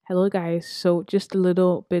Hello, guys. So, just a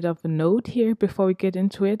little bit of a note here before we get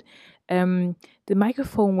into it. The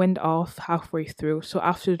microphone went off halfway through, so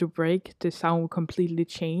after the break, the sound will completely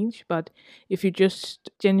change. But if you just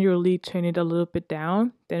generally turn it a little bit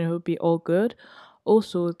down, then it will be all good.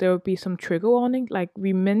 Also, there will be some trigger warning, like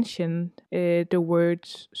we mentioned the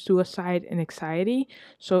words suicide and anxiety.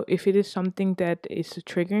 So, if it is something that is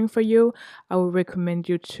triggering for you, I would recommend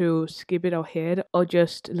you to skip it ahead or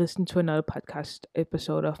just listen to another podcast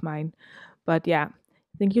episode of mine. But yeah,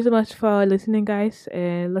 thank you so much for listening, guys.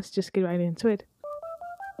 Let's just get right into it.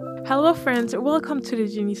 Hello, friends. Welcome to the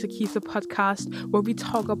Dennisha podcast, where we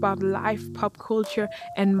talk about life, pop culture,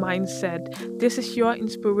 and mindset. This is your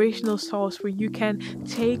inspirational source where you can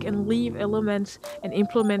take and leave elements and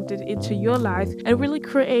implement it into your life and really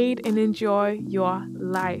create and enjoy your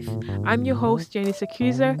life. I'm your host,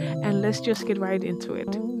 Dennisha, and let's just get right into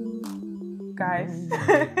it. Guys,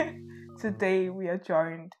 today we are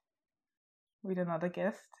joined with another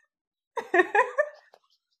guest.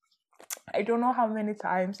 I don't know how many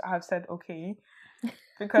times I've said okay,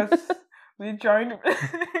 because we joined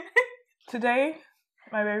today.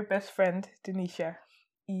 My very best friend Dennisha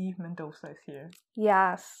Mendoza is here.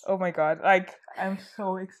 Yes. Oh my god! Like, I'm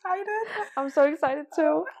so excited. I'm so excited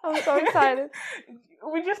too. I'm so excited.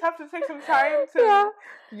 We just have to take some time to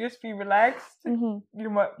just be relaxed. Mm-hmm. You're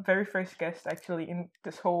my very first guest actually in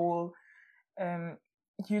this whole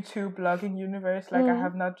YouTube blogging universe. Like, I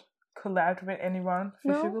have not collabed with anyone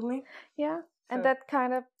physically. Yeah, so. And that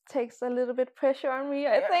kind of takes a little bit pressure on me,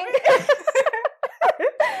 I think.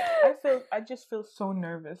 I just feel so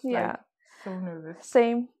nervous. Yeah. Like, so nervous.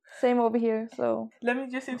 Same over here. So let me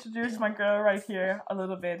just introduce my girl right here a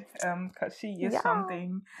little bit, because she is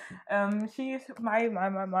something. She is my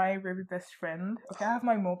very best friend. Okay, I have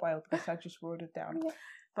my mobile because I just wrote it down. Yeah.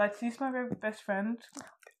 But she's my very best friend.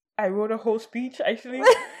 I wrote a whole speech actually.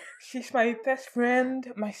 She's my best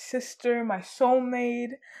friend, my sister, my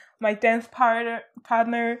soulmate, my dance partner,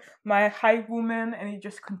 my hype woman, and it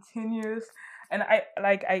just continues. And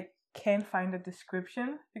I can't find a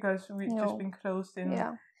description because we've just been closed in.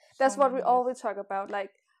 Yeah, that's what we always talk about.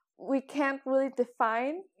 Like, we can't really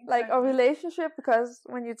define like a relationship, because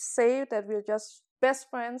when you say that we're just best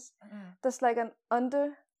friends, there's like an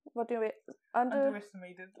underestimated.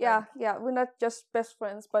 Yeah, we're not just best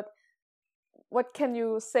friends, but what can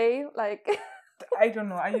you say? Like, I don't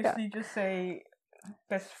know. I usually just say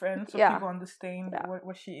best friend so people understand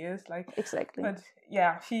what she is like. Exactly. But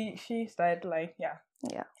yeah, she's that, like, yeah.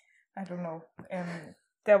 I don't know.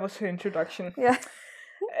 That was her introduction. Yeah.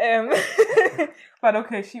 But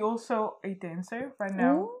okay, she also a dancer right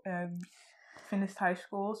now. Finished high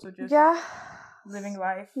school, so just living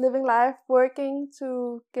life, working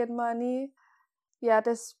to get money. Yeah,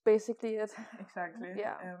 that's basically it. Exactly.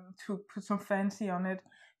 Yeah. To put some fancy on it,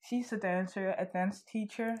 she's a dancer, a dance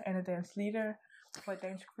teacher, and a dance leader for a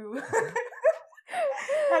dance crew.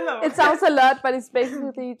 Hello. It sounds a lot, but it's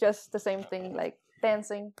basically just the same thing, like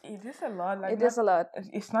dancing. It is a lot. Like, it is a lot.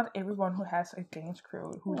 It's not everyone who has a dance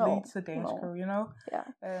crew, who leads a dance crew, you know?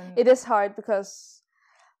 Yeah. It is hard because,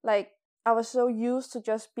 like, I was so used to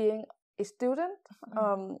just being a student.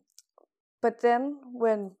 But then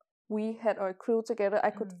when we had our crew together,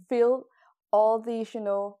 I could feel all these,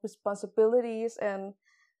 responsibilities, and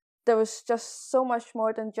there was just so much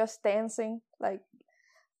more than just dancing. Like,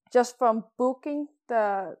 just from booking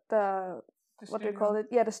the what do you call it?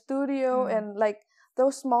 Yeah, the studio, and like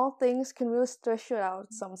those small things can really stress you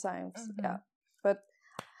out sometimes. Yeah, but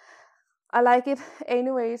I like it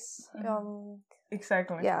anyways.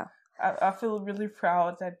 Exactly. Yeah, I feel really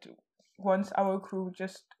proud that once our crew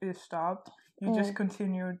just stopped, you just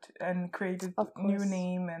continued and created a new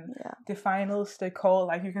name, and the finals they call,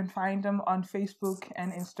 like, you can find them on Facebook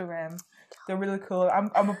and Instagram. They're really cool.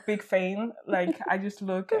 I'm a big fan. Like, I just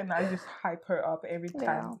look and I just hype her up every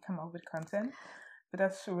time we come up with content. But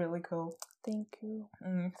that's really cool. Thank you.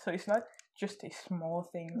 So it's not just a small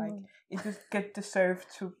thing. Like, it just deserved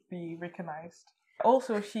to be recognized.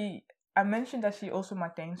 Also, I mentioned that she also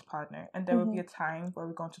my dance partner, and there will be a time where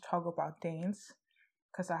we're going to talk about dance,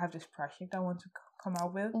 because I have this project I want to come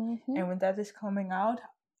out with, and when that is coming out,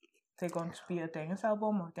 there's going to be a dance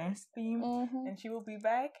album or dance theme, and she will be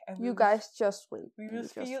back, and you guys just wait. We will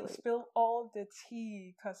spill all the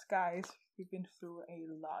tea, because guys, we've been through a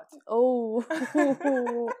lot. Oh,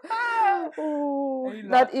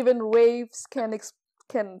 not even waves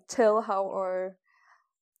can tell how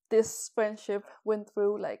this friendship went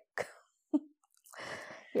through, like.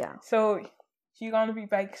 Yeah. So she's gonna be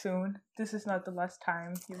back soon. This is not the last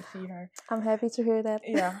time you'll see her. I'm happy to hear that.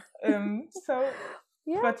 Yeah. So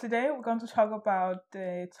Yeah. But today we're going to talk about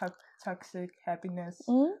the toxic happiness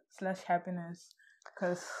 / happiness,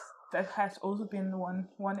 because that has also been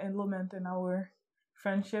one element in our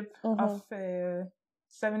friendship of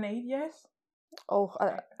 7-8 years. Oh,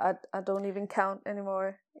 I don't even count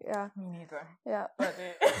anymore. Yeah. Me neither. Yeah. But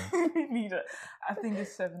me neither. I think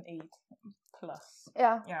it's 7-8 plus.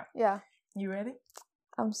 Yeah. Yeah. Yeah. You ready?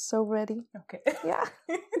 I'm so ready. Okay. Yeah.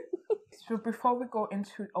 So before we go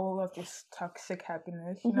into all of this toxic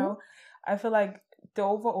happiness, you know, I feel like the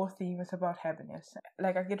overall theme is about happiness.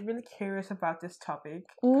 Like, I get really curious about this topic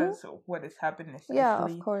because what is happiness Yeah,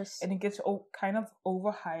 actually? of course. And it gets kind of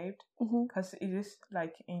overhyped because it is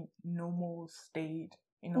like a normal state,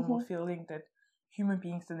 a normal feeling that human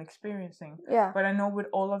beings are experiencing. Yeah. But I know with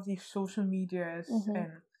all of these social medias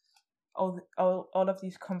and all of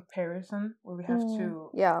these comparison where we have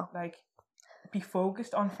to like be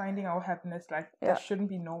focused on finding our happiness, like that shouldn't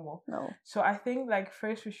be normal. No. So I think like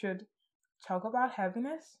first we should talk about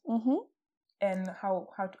happiness and how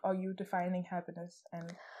are you defining happiness and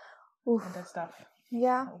that stuff.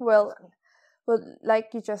 Yeah. Well,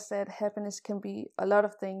 like you just said, happiness can be a lot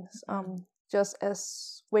of things. Just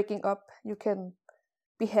as waking up, you can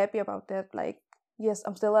be happy about that. Like, yes,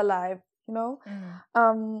 I'm still alive, you know.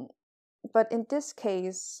 But in this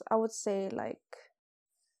case, I would say like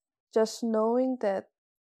just knowing that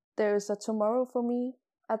there is a tomorrow for me.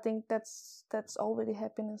 I think that's already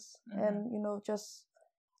happiness, and you know, just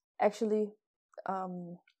actually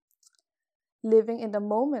living in the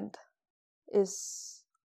moment is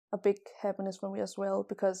a big happiness for me as well,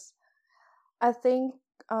 because I think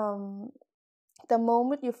the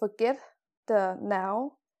moment you forget the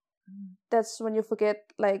now, that's when you forget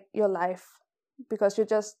like your life, because you're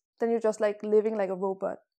just like living like a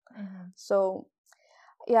robot. So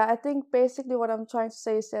yeah, I think basically what I'm trying to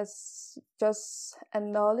say is just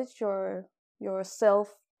acknowledge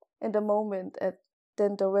yourself in the moment, and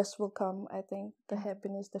then the rest will come. I think the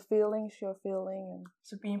happiness, the feelings you're feeling, and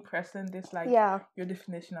so being present is like your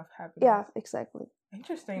definition of happiness. Yeah, exactly.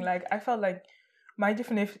 Interesting. Like, I felt like my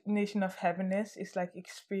definition of happiness is like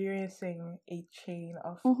experiencing a chain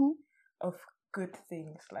of good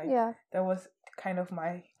things. Like, that was kind of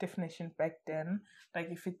my definition back then. Like,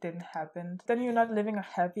 if it didn't happen, then you're not living a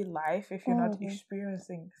happy life if you're not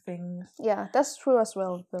experiencing things. Yeah, that's true as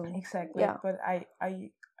well, though. Exactly. Yeah. But I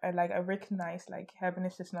recognize like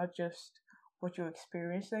happiness is not just what you're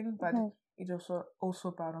experiencing, but it's also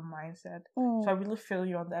about a mindset. So I really feel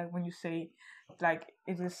you on that when you say like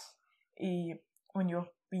it is when you're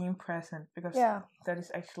being present, because that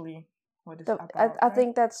is actually what it's about. I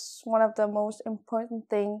think that's one of the most important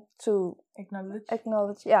thing to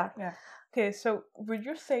acknowledge. Yeah. Okay, so would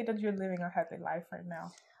you say that you're living a happy life right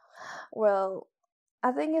now? Well,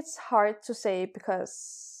 I think it's hard to say,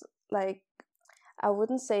 because like I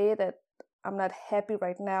wouldn't say that I'm not happy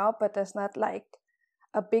right now, but there's not like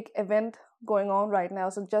a big event going on right now.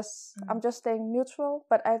 So I'm just staying neutral,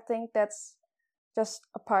 but I think that's just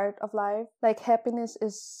a part of life. Like, happiness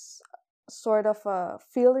is sort of a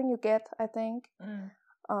feeling you get, I think.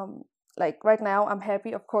 Like right now, I'm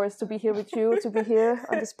happy, of course, to be here with you, to be here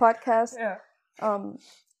on this podcast. Yeah.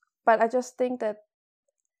 But I just think that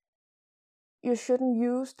you shouldn't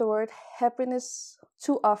use the word happiness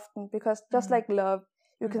too often, because just like love,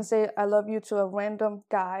 you can say I love you to a random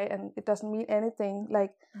guy and it doesn't mean anything.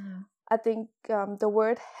 Like, I think the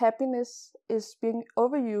word happiness is being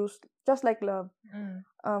overused, just like love.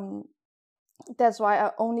 That's why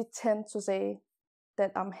I only tend to say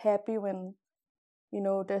that I'm happy when, you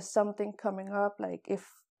know, there's something coming up. Like, if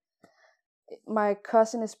my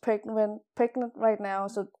cousin is pregnant right now,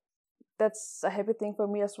 so that's a happy thing for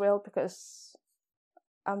me as well, because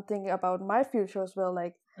I'm thinking about my future as well.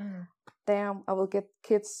 Like, damn, I will get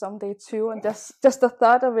kids someday too, and just the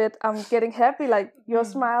thought of it, I'm getting happy. Like, you're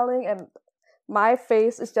smiling and my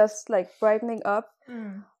face is just like brightening up.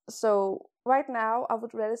 So right now, I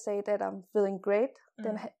would rather say that I'm feeling great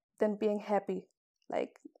than being happy.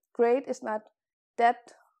 Like, great is not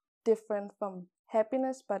that different from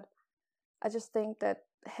happiness, but I just think that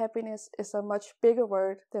happiness is a much bigger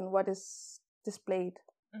word than what is displayed.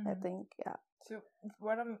 I think, yeah. So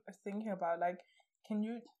what I'm thinking about, like, can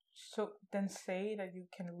you then say that you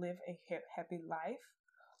can live a happy life,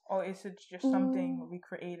 or is it just something we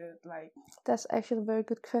created? Like, that's actually a very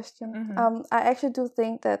good question. I actually do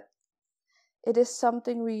think that it is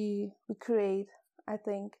something we create, I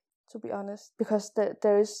think, to be honest, because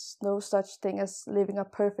there is no such thing as living a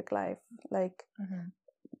perfect life. Like,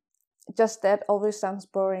 just that always sounds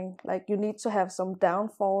boring. Like, you need to have some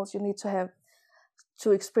downfalls, you need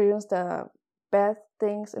to experience the bad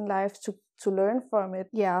things in life to learn from it.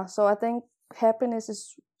 Yeah, so I think happiness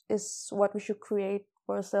is what we should create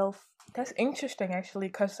for ourselves. That's interesting, actually,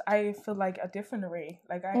 because I feel like a different way.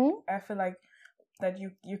 Like I feel like that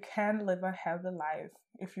you can live a happy life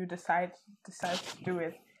if you decide to do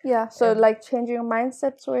it. Yeah, so like changing your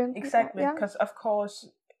mindset to it. Exactly, Yeah. because of course,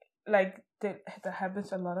 like there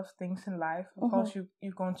happens a lot of things in life. Of course,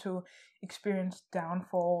 you're going to experience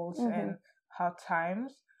downfalls and hard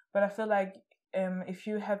times. But I feel like if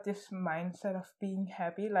you have this mindset of being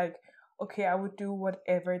happy, like, okay, I would do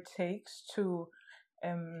whatever it takes to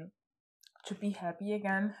be happy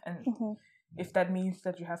again, and if that means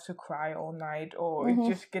that you have to cry all night or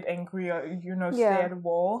just get angry or stay at a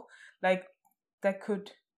wall, like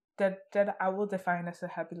that I will define as a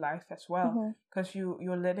happy life as well, because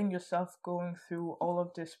you're letting yourself going through all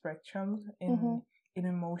of this spectrum in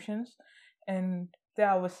emotions, and there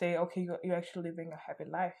I would say, okay, you're actually living a happy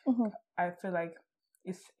life. I feel like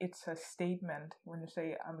it's a statement when you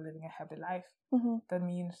say I'm living a happy life. That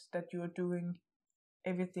means that you're doing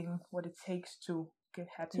everything what it takes to get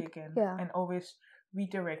happy again, and always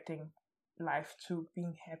redirecting life to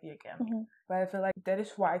being happy again. But I feel like that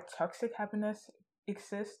is why toxic happiness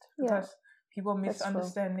exists, because people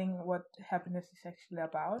misunderstanding what happiness is actually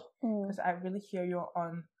about. Because I really hear you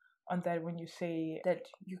on that when you say that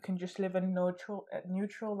you can just live a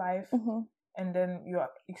neutral life, and then you're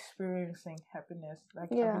experiencing happiness.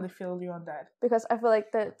 Like I really feel you on that, because I feel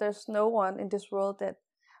like that there's no one in this world that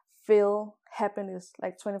feel happiness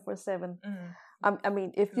like 24/7. I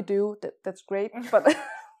mean, if you do, that's great, but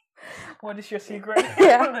what is your secret?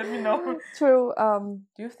 Let me know. True.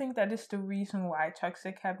 Do you think that is the reason why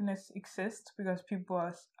toxic happiness exists? Because people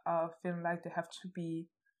are feeling like they have to be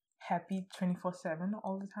happy 24/7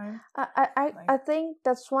 all the time? I think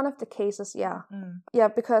that's one of the cases, yeah,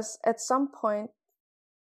 because at some point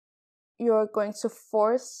you're going to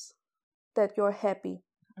force that you're happy.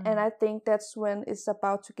 And I think that's when it's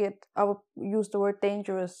about to get, I will use the word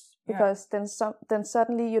dangerous, because then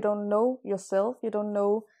suddenly you don't know yourself, you don't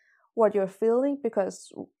know what you're feeling,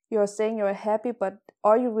 because you're saying you're happy, but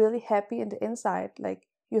are you really happy in the inside? Like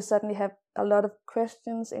you suddenly have a lot of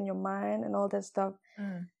questions in your mind and all that stuff.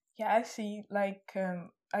 Yeah, I see. Like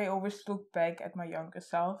I always look back at my younger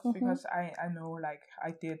self, because I know like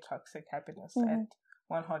I did toxic happiness at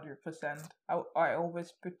 100%. I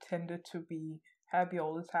always pretended to be happy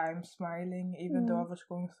all the time, smiling even though I was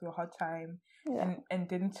going through a hard time, and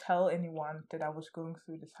didn't tell anyone that I was going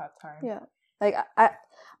through this hard time. Yeah, like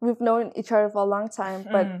we've known each other for a long time,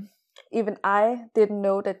 but even I didn't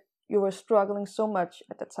know that you were struggling so much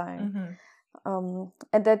at the time.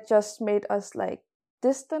 And that just made us like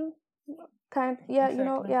distant, kind.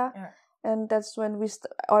 Exactly. And that's when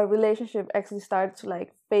our relationship actually started to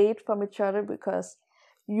like fade from each other, because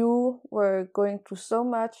you were going through so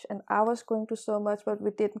much and I was going through so much, but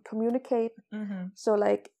we didn't communicate. So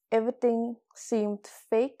like everything seemed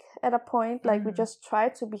fake at a point. Like we just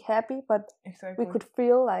tried to be happy, but we could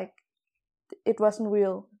feel like it wasn't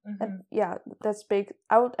real. And that's big.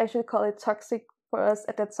 I would actually call it toxic for us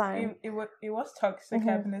at that time. It was toxic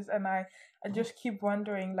happiness, and I just keep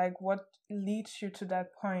wondering like what leads you to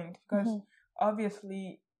that point, because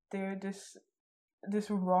obviously there this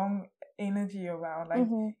wrong energy around, like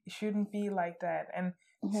it shouldn't be like that, and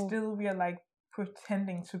still we are like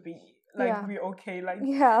pretending to be like we're okay, like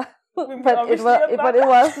but it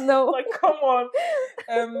was no. Like come on.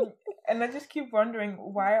 And I just keep wondering,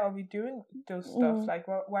 why are we doing those stuff? Like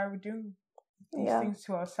why are we doing these things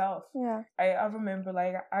to ourselves? I remember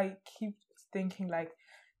like I keep thinking like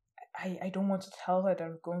I don't want to tell her that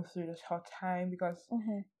I'm going through this hard time, because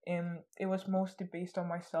it was mostly based on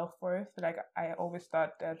my self-worth. Like I always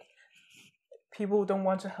thought that people don't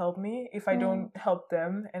want to help me if I don't help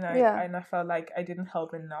them, and I felt like I didn't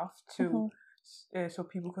help enough to so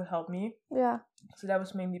people could help me. So that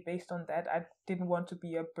was mainly based on that. I didn't want to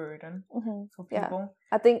be a burden for people.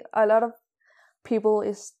 I think a lot of people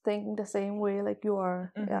is thinking the same way like you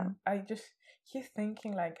are. I just keep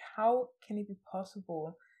thinking like, how can it be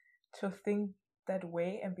possible to think that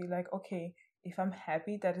way and be like, okay, if I'm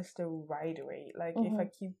happy, that is the right way. Like if I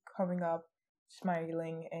keep coming up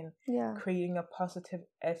smiling and creating a positive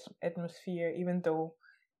atmosphere, even though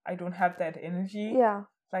I don't have that energy,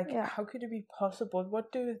 how could it be possible? What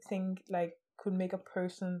do you think like could make a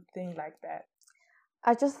person think like that?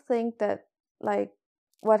 I just think that like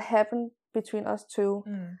what happened between us two,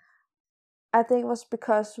 I think it was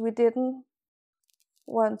because we didn't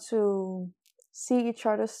want to see each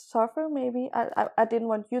other suffer. Maybe I didn't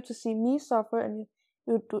want you to see me suffer, and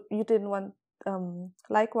you didn't want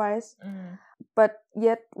likewise. But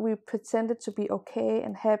yet we pretended to be okay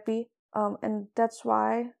and happy, and that's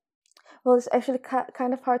why Well, it's actually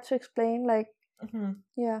kind of hard to explain. Like,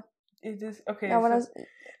 yeah. It is okay. Yeah, So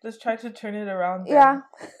let's try to turn it around. Yeah.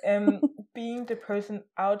 Being the person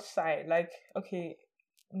outside, like, okay,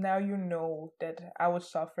 now you know that I was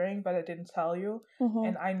suffering, but I didn't tell you,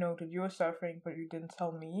 and I know that you were suffering, but you didn't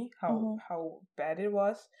tell me how bad it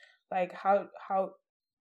was. Like, how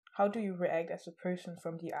do you react as a person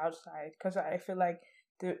from the outside? Because I feel like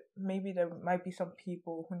maybe there might be some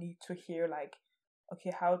people who need to hear, like,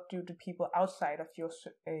 okay, how do the people outside of your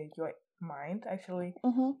mind, actually,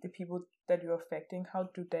 the people that you're affecting, how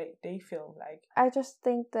do they feel like? I just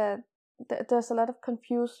think that there's a lot of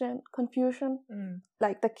confusion.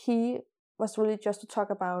 Like, the key was really just to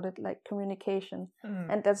talk about it, like communication,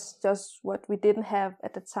 and that's just what we didn't have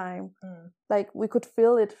at the time. Like, we could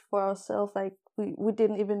feel it for ourselves, like we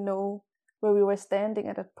didn't even know where we were standing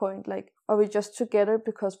at that point. Like, are we just together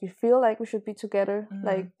because we feel like we should be together?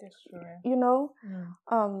 Like, that's true. you know,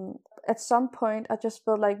 at some point I just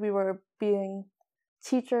felt like we were being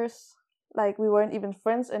teachers. Like, we weren't even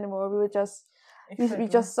friends anymore. We were just we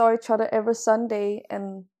just saw each other every Sunday,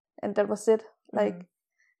 and that was it. Like,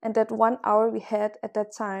 and that 1 hour we had at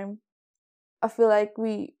that time, I feel like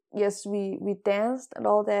we danced and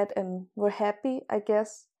all that and were happy, I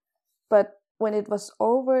guess. But when it was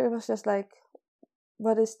over, it was just like,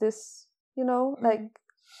 what is this? Like,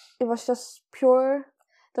 it was just pure.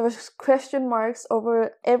 There was question marks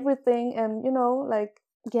over everything, and like,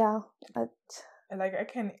 yeah. Like, I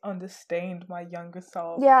can understand my younger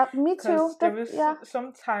self. Yeah, me too. There was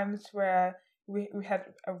some times where we had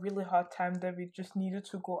a really hard time that we just needed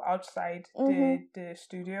to go outside the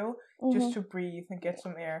studio just to breathe and get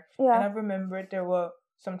some air. Yeah. And I remember there were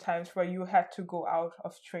some times where you had to go out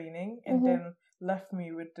of training and then left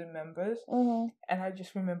me with the members. And I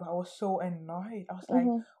just remember I was so annoyed. I was like,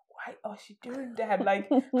 why was she doing that? Like,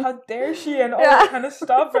 how dare she, and all that kind of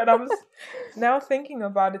stuff. And I was now thinking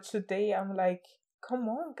about it today. I'm like, come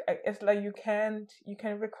on, it's like you can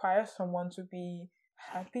require someone to be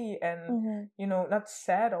happy and not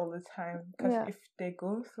sad all the time, because if they're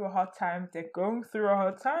going through a hard time, they're going through a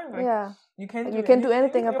hard time. Like, you can't do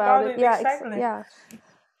anything about it. Yeah, exactly. Yeah.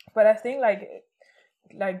 But I think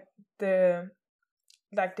like the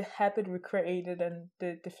habit we created and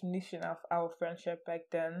the definition of our friendship back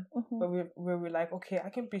then, where we're like, okay, I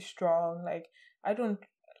can be strong, like I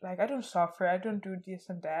don't suffer, I don't do this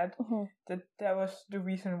and that. That was the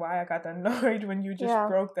reason why I got annoyed when you just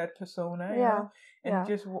broke that persona, you know, and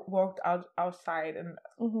just walked outside, and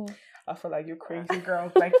I feel like, you crazy girl,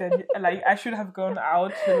 back then. Like, I should have gone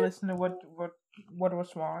out to listen to what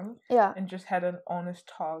was wrong, and just had an honest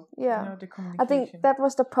talk. The communication. I think that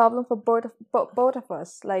was the problem for both of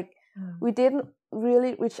us. Like, we didn't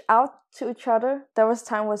really reach out to each other. There was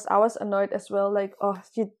time when I was annoyed as well, like, oh,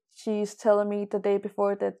 she's telling me the day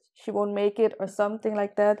before that she won't make it or something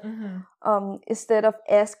like that. Instead of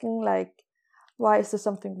asking, like, why, is there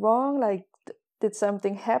something wrong? Like, did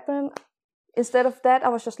something happen? Instead of that, I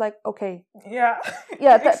was just like, okay. Yeah.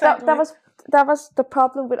 Exactly. That was the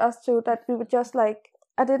problem with us too, that we were just like,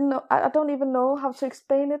 I didn't know, I don't even know how to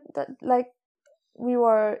explain it, that, like, we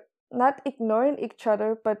were not ignoring each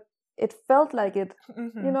other, but it felt like it,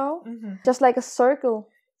 just like a circle,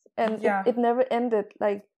 and it never ended.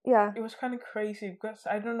 Like, it was kind of crazy, because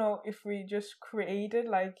I don't know if we just created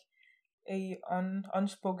like a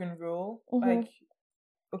unspoken rule, like,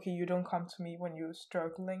 okay, you don't come to me when you're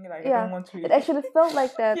struggling. Like, I don't want to. It actually felt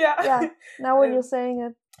like that. Yeah. Now when you're saying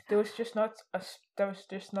it, there was just not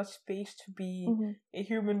space to be a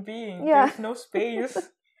human being. Yeah. There's no space,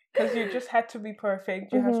 because you just had to be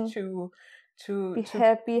perfect. You have to be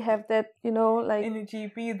happy, have that, like,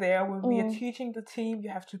 energy, be there when we are teaching the team. You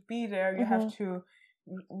have to be there. You have to.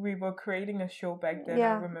 We were creating a show back then.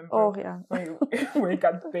 I remember. Oh yeah. when it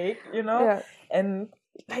got big, and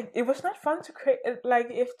like, it was not fun to create. Like,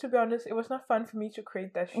 if to be honest, it was not fun for me to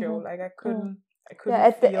create that show. Like, I couldn't.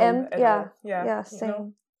 At feel the end, at all. Yeah,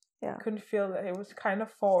 same. I couldn't feel that. It was kind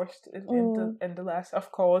of forced in the last.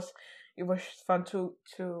 Of course, it was fun to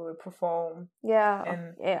perform.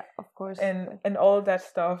 And of course, and all that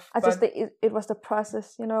stuff. It was the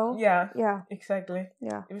process, Yeah, exactly.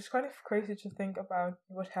 Yeah, it was kind of crazy to think about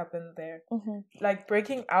what happened there. Like,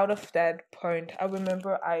 breaking out of that point, I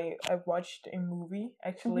remember I watched a movie,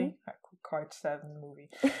 actually. I could call it 7 movie.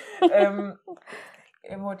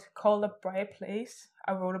 It was called A Bright Place.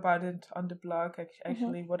 I wrote about it on the blog,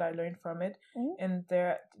 actually, what I learned from it. And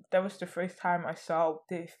that was the first time I saw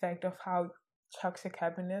the effect of how toxic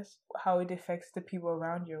happiness, how it affects the people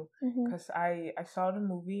around you. Because I saw the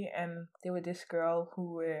movie, and there was this girl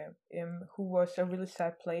who was a really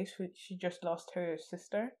sad place. She just lost her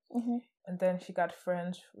sister, and then she got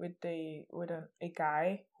friends with a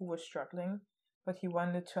guy who was struggling, but he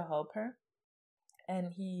wanted to help her,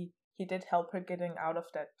 and he did help her getting out of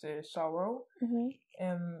that sorrow.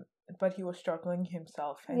 But he was struggling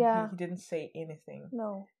himself, and he didn't say anything.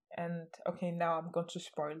 No. And okay, now I'm going to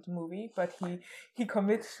spoil the movie, but he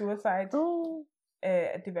commits suicide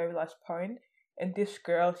at the very last point. And this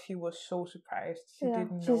girl, she was so surprised. She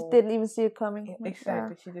didn't even see it coming.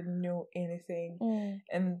 Exactly, she didn't know anything.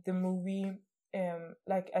 And the movie,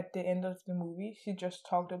 like at the end of the movie, she just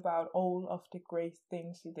talked about all of the great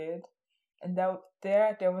things he did. And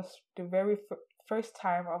there was the very first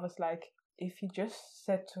time I was like, if he just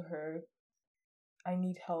said to her, I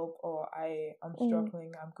need help, or I'm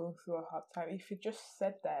struggling, I'm going through a hard time. If he just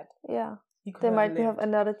said that, he could there have might lived. have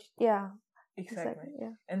another, Exactly.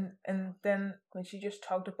 And then when she just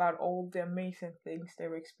talked about all the amazing things they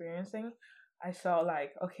were experiencing, I saw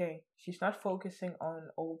like, okay, she's not focusing on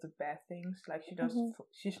all the bad things. Like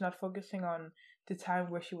she's not focusing on the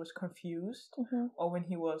time where she was confused or when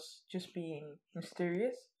he was just being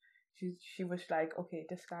mysterious. She was like, okay,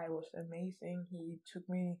 this guy was amazing. He took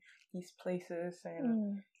me these places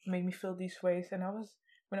and made me feel these ways. And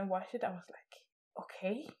when I watched it, I was like,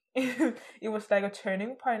 okay. It was like a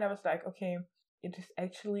turning point. I was like, okay, it is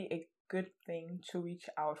actually a good thing to reach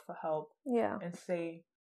out for help. And say,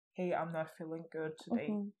 hey, I'm not feeling good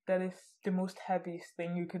today. That is the most happiest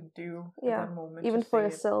thing you can do at that moment. Even for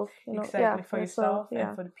yourself. Exactly, for yourself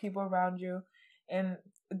and for the people around you. And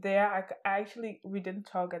there, we didn't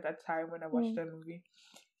talk at that time when I watched that movie.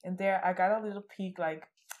 And there, I got a little peek, like,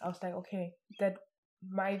 I was like, okay, that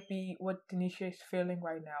might be what Dennisha is feeling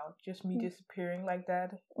right now. Just me disappearing like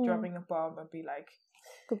that, dropping a bomb and be like,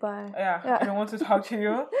 goodbye. I don't want to talk to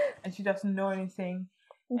you. And she doesn't know anything.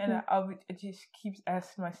 And I just keeps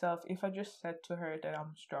asking myself, if I just said to her that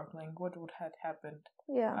I'm struggling, what would have happened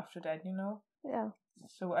after that,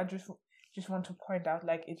 So I just want to point out,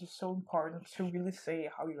 like, it is so important to really say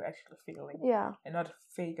how you're actually feeling. And not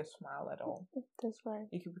fake a smile at all. That's right.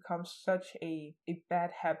 It can become such a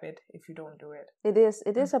bad habit if you don't do it. It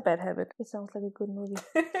is a bad habit. It sounds like a good movie.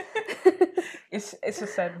 It's a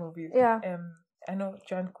sad movie. I know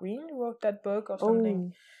John Green wrote that book or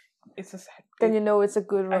something. It's a sad. Then it's a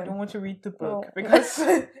good one. I don't want to read the book because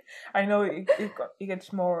I know it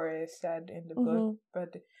gets more sad in the book,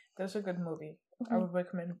 but there's a good movie. I would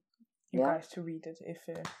recommend you guys to read it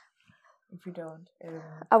if you don't.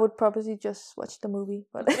 I would probably just watch the movie,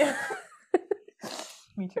 but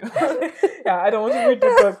me too. I don't want to read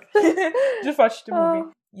the book. Just watch the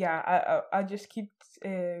movie. I just keep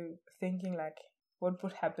thinking, like, what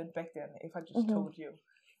would happen back then if I just told you.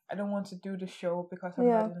 I don't want to do the show because I'm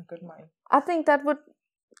not in a good mind. I think that would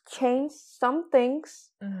change some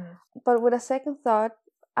things, but with a second thought,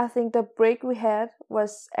 I think the break we had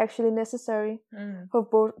was actually necessary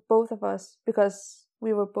for both of us, because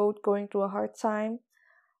we were both going through a hard time,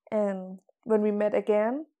 and when we met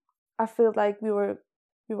again, I feel like we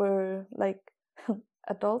were like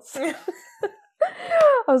adults.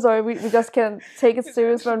 I'm sorry, we just can't take it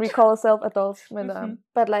serious when we call ourselves adults.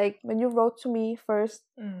 But like when you wrote to me first,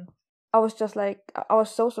 I was just like, I was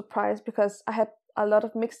so surprised because I had a lot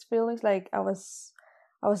of mixed feelings. Like I was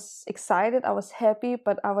excited, I was happy,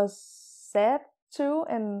 but I was sad too,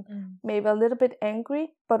 and maybe a little bit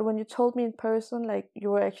angry. But when you told me in person, like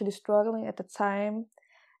you were actually struggling at the time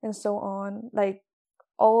and so on, like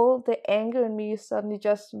all the anger in me suddenly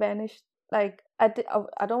just vanished. Like I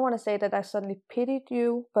don't want to say that I suddenly pitied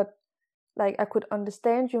you, but like I could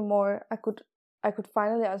understand you more. I could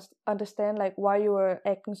finally understand like why you were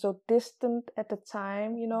acting so distant at the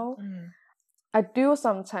time, I do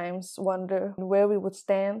sometimes wonder where we would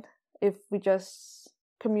stand if we just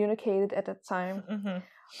communicated at that time.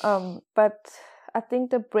 But I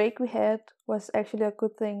think the break we had was actually a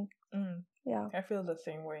good thing. Yeah, I feel the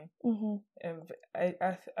same way.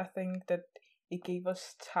 I think that it gave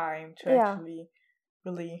us time to actually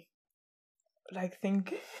really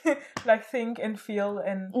think and feel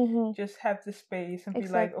and just have the space and be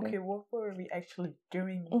like, okay, what were we actually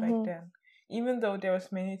doing back then? Even though there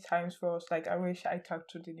was many times where I was like, I wish I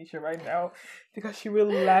talked to Dennisha right now because she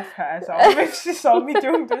will laugh her ass off if she saw me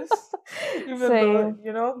doing this. Even Same.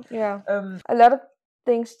 though, a lot of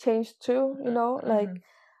things changed too, like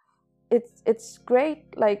it's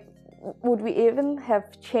great. Like, would we even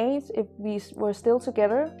have changed if we were still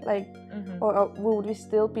together? Like, or would we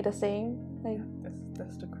still be the same? Like,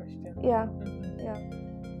 that's the question. Yeah.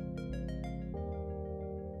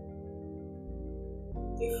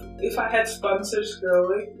 if I had sponsors, girl,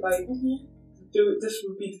 like this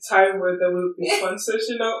would be the time where there will be sponsors,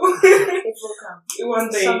 you know. It will come. One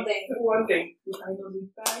day, Someday. one day, we finally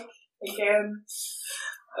back again.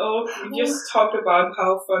 Oh, we just talked about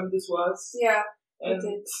how fun this was. Yeah, and we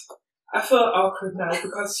did. I feel awkward now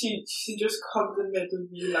because she just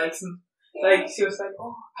complimented me like she was like,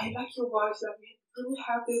 oh, I like your voice. Like we really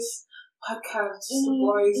have this podcast, just the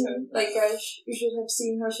voice, and like you should have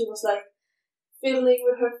seen her. She was like fiddling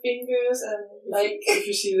with her fingers and like. If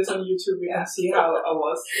you see this on YouTube, you can see how I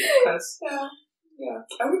was because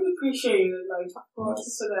I really appreciate it. Like thank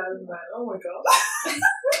you for that, man. Oh my god.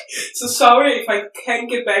 So sorry if I can't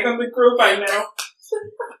get back on the group right now.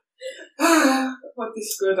 What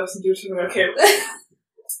this girl doesn't do to me, okay.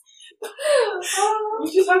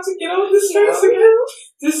 We just have to get over this face again.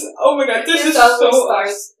 Oh my god, this is so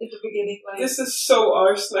us. In the beginning, like this is so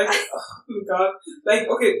us. Like, oh my god. Like,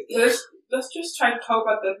 okay, let's just try to talk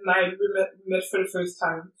about that night we met for the first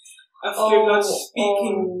time. After not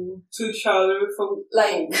speaking to each other for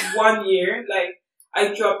 1 year, like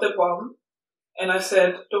I dropped a bomb and I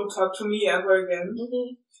said, "Don't talk to me ever again."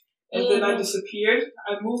 And then I disappeared.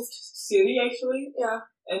 I moved city actually. Yeah.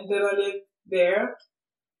 And then I lived there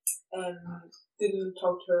and didn't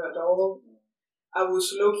talk to her at all. I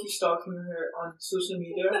was low-key stalking her on social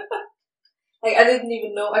media. Like I didn't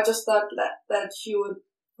even know. I just thought that she would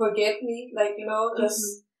forget me. Like, you know,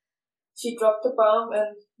 just she dropped the bomb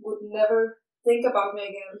and would never think about me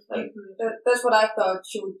again. Like that's what I thought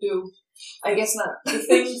she would do. I guess not. The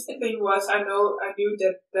thing was, I knew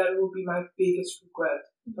that would be my biggest regret.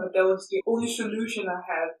 But that was the only solution I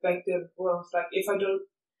had back then. Was like if I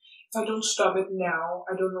don't stop it now,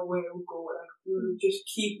 I don't know where it will go. Like we will just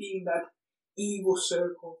keep being that evil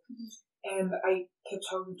circle. And I kept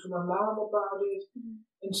talking to my mom about it,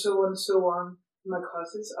 and so on and so on. My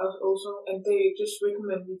cousins also, and they just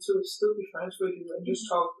recommend me to still be friends with you and just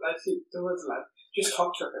talk. Like there was like just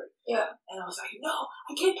talk to her. Yeah. And I was like, no,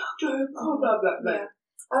 I can't talk to her. Blah blah blah. Like,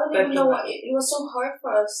 I don't even know why it was so hard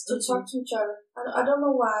for us to talk to each other. I don't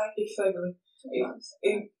know why. Exactly.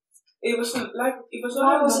 It was not why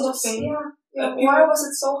a was normal it thing. Why was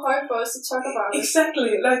it so hard for us to talk about it?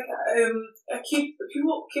 Exactly. Like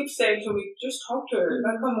people keep saying to me, just talk to her.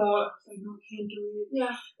 Like come on. I was like, no, I can't do it.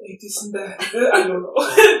 Yeah. Like this and that. I don't know.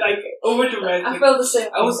 Like over dramatic. I felt the same.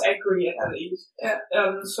 I was angry at least. Yeah.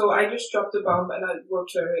 So I just dropped the bomb and I wrote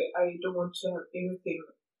to her. I don't want to have anything.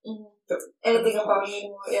 Anything about me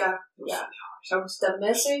anymore. Yeah. Yeah. The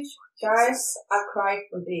message, guys, I cried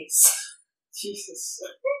for this. Jesus.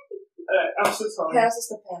 I'm so sorry. Past is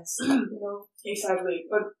the past, you know. Exactly.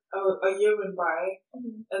 But a year went by,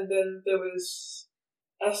 and then there was,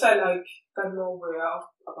 as I got more aware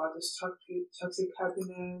about this toxic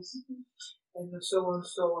happiness, and so on and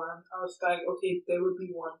so on. I was like, okay, there will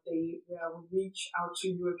be one day where I will reach out to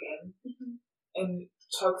you again and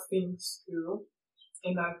talk things through.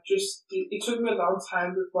 And it took me a long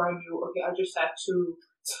time before I knew, okay, I just had to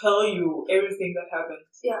tell you everything that happened.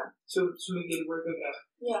 Yeah. To make it work again.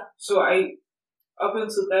 Yeah. So up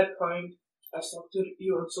until that point, I stalked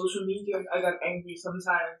you on social media. I got angry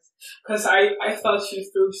sometimes because I thought she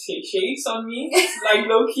threw shades on me, like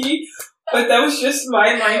low key, but that was just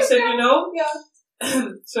my mindset, you know. Yeah.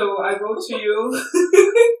 So I wrote to you.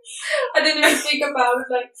 I didn't even think about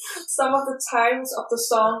it. Like some of the times of the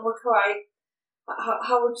song were quite.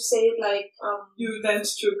 How would you say it? Like you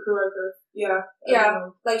danced to a choreographer. Yeah.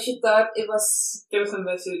 Like she thought it was. There was a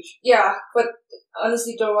message. Yeah, but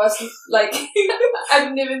honestly, there wasn't. Like I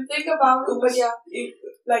didn't even think about it. But yeah,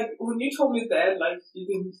 like when you told me that, like you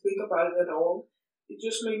didn't think about it at all. It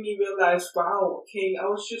just made me realize, wow, okay, I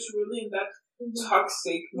was just really in that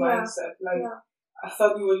toxic mindset. Like I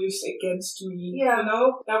thought you were just against me. Yeah. You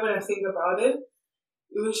know. Now when I think about it,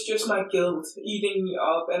 it was just my guilt eating me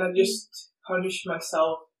up, and I just punished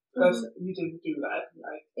myself because you didn't do that.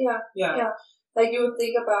 Like yeah. Like you would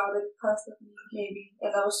think about it constantly, maybe,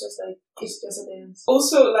 and I was just like, it's just a dance.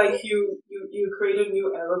 Also, like you create a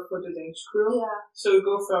new era for the dance crew. Yeah. So you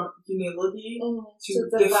go from humility to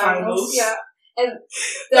the finals. Yeah, and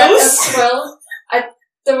that as well.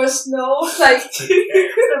 There was no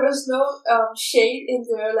shade in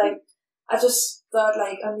there. Like I just thought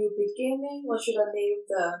like a new beginning. What should I name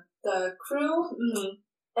the crew?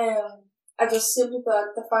 And I just simply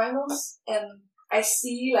thought the finals, and I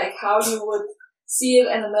see like how you would see it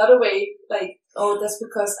in another way, like that's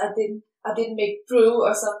because I didn't make through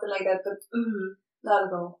or something like that, but not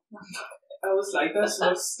at all. I was like, that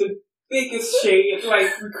was the biggest shade.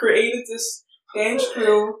 Like we created this dance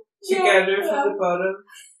crew together from the bottom,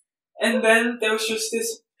 and then there was just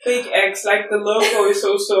this big X. Like the logo is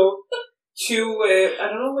also two, I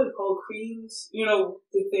don't know what it's called, queens. You know,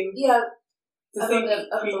 the thing. Yeah. The thing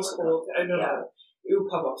queens called. I don't know. It will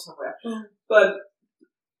pop up somewhere. But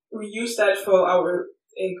we used that for our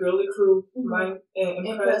girly crew, mine,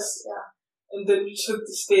 Impress. And then we took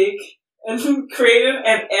the steak and created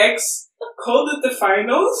an X, called it the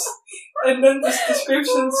finals, and then the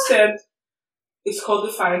description said it's called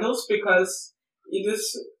the finals because it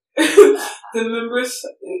is the members,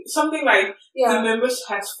 something like the members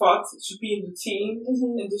has fought to be in the team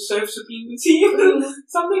and deserves to be in the team,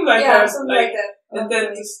 something like that. Something like that. And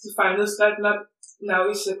then the finals, like not now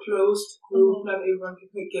it's a closed group, not everyone can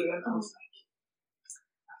get in. I was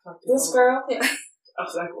like, this girl, I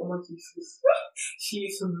was like, oh my Jesus,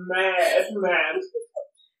 she's mad.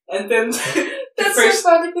 And then that's so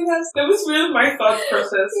funny because that was really my thought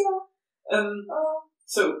process.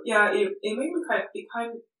 So yeah, it made me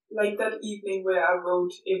kind of like that evening where I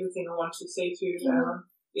wrote everything I wanted to say to you down.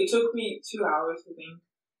 It took me 2 hours, I think,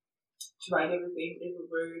 to write everything, every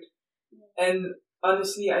word. And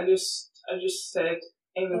honestly, I just said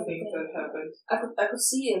everything that happened. I could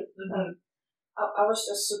see it. I was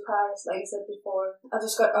just surprised, like I said before. I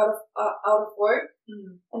just got out of work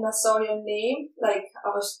and I saw your name. Like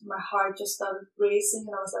my heart just started racing,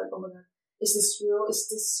 and I was like, oh my god, is this real? Is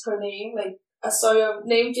this her name? Like I saw your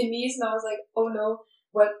name, Janice, and I was like, oh no,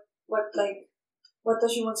 what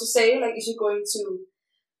does she want to say? Like, is she going to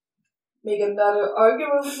make another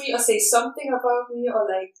argument with me or say something about me, or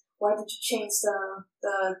like, why did you change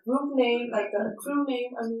the group name, like the crew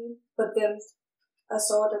name? I mean, but then I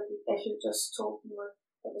saw that you actually just told me what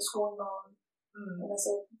was going on. And I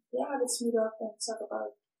said, yeah, let's meet up and talk about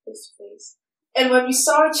it face to face. And when we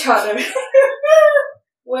saw each other,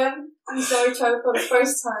 for the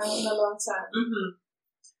first time in a long time,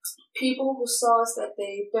 people who saw us that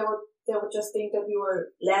day, they would just think that we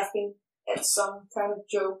were laughing at some kind of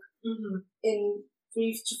joke in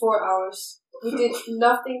 3 to 4 hours. We did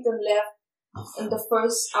nothing but laugh. In the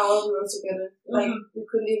first hour we were together, like we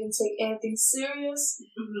couldn't even take anything serious.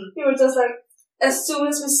 We were just like, as soon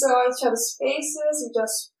as we saw each other's faces, we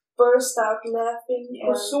just burst out laughing. It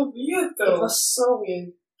was so weird, though. It was so weird.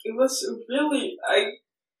 It was really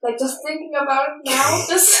like just thinking about it now,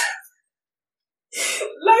 just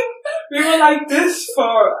like we were like this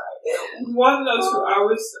for 1 or 2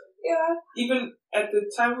 hours. Yeah. Even at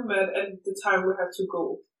the time we met and the time we had to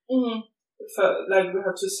go. It felt like we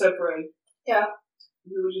had to separate. Yeah.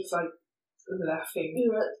 We were just like laughing. We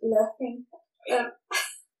were laughing. Yeah.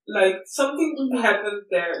 Like something happened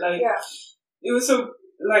there. Like it was so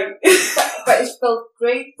like but it felt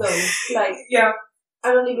great though. Like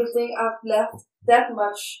I don't even think I've laughed that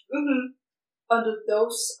much under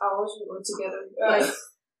those hours we were together. Like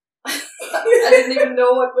I didn't even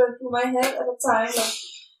know what went through my head at the time. Like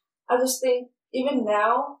I just think even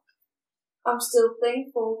now I'm still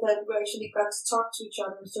thankful that we actually got to talk to each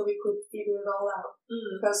other so we could figure it all out.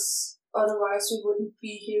 Because otherwise we wouldn't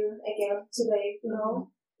be here again today, you know?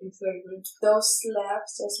 Exactly. Those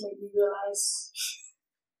laughs just made me realize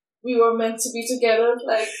we were meant to be together,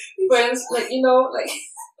 like friends, like, you know, like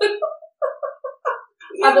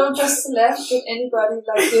I don't just laugh with anybody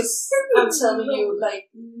like this. I'm telling you, like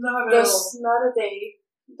there's not a day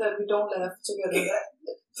that we don't laugh together.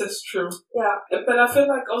 That's true. Yeah. But I feel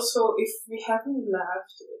like also if we hadn't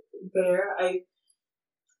laughed there, I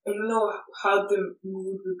don't know how the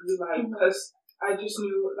mood would be like, because I just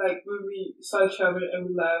knew, like, when we saw each other and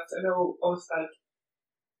we laughed, and I was like,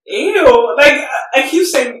 ew! Like, I keep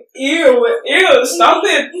saying, ew, stop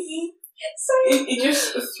it! It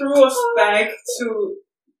just threw us back to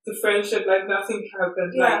the friendship, like nothing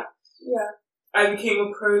happened. Like, I became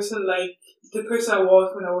a person, like, the person I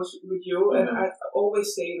was when I was with you, and I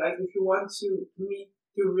always say, like, if you want to meet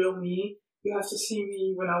the real me, you have to see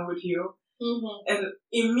me when I'm with you. And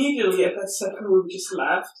immediately at that second we just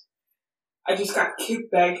laughed, I just got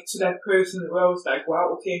kicked back to that person where I was like, wow,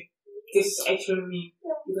 okay, this is actually me.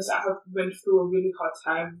 Because I have went through a really hard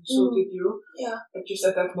time, so did you. And just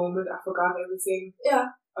at that moment I forgot everything.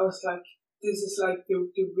 I was like, this is like the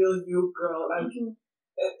real you, girl. Like,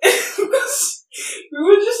 because we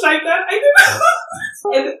were just like that. I don't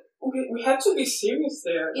know. And we had to be serious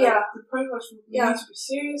there. Like, the point was we need to be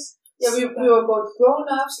serious. Yeah, we were both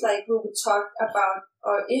grown-ups, like we would talk about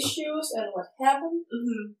our issues and what happened.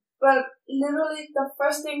 But literally the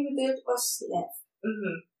first thing we did was laugh.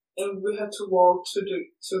 And we had to walk to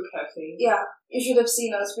a cafe. Yeah, you should have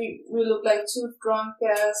seen us. We looked like two drunk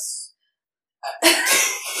ass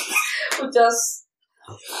who just,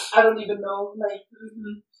 I don't even know, like.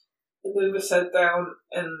 And then we sat down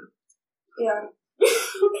and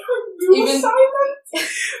We were silent.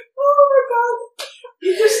 Oh my god.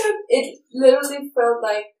 You just said it literally felt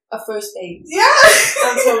like a first date. Yeah.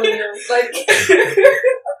 I'm telling you. Like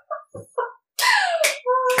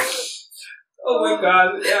oh my god,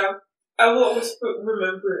 yeah. I will always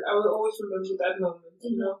remember that moment,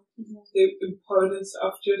 you know, the importance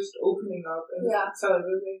of just opening up and tell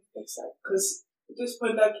everything. Exactly. Because at this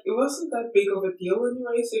point, like, it wasn't that big of a deal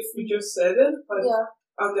anyways if we just said it, but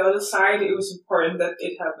on the other side, it was important that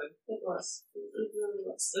it happened. It was. It really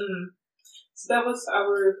was. So that was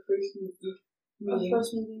our first meeting. Our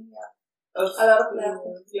first meeting, yeah. A lot of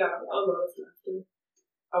laughter. Yeah, a lot of laughter.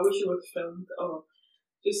 I wish it was filmed.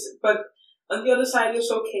 But on the other side,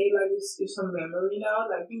 it's okay. Like, it's some memory now.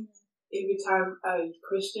 Like, every time I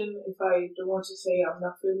question, if I don't want to say I'm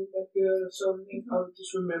not feeling that good or something, I'll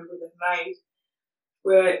just remember that night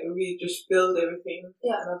where we just built everything.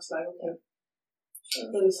 Yeah. And I was like, okay,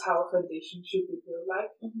 that is how a foundation should be built.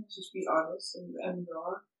 Like, just be honest and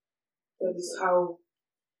raw. That is how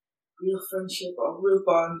real friendship or real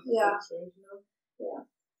bond is, you know? Yeah.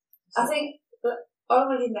 So, I think that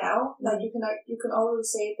already now, like, you can already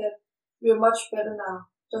say that we're much better now.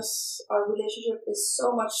 Just our relationship is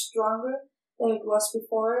so much stronger than it was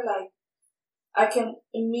before. Like, I can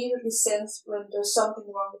immediately sense when there's something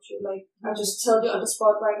wrong with you. Like, I just tell you on the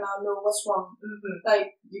spot right now, no, what's wrong?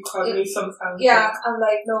 Like, you call me sometimes. Yeah, I'm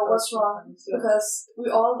like, no, what's wrong? Because we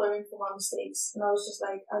all learn from our mistakes. And I was just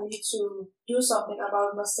like, I need to do something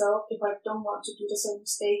about myself if I don't want to do the same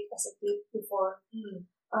mistake as I did before.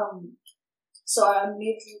 So I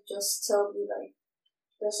immediately just tell you, like,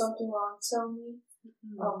 there's something wrong, tell me.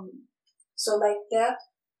 So like that,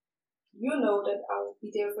 you know that I will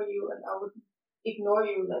be there for you and I would ignore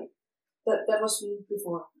you. Like, that was me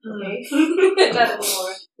before, okay? Not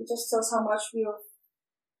anymore. It just tells how much we are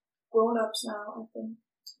grown-ups now, I think.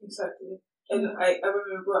 Exactly. And I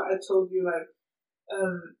remember I told you, like,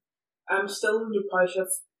 I'm still in the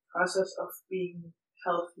process of being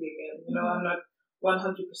healthy again. You know, I'm not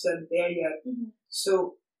 100% there yet.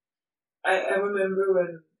 So I remember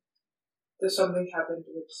when there's something happened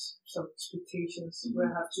with some expectations where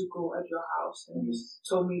I have to go at your house, and you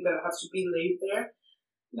told me that I have to be late there.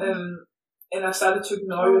 And I started to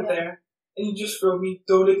ignore you there, and you just wrote me,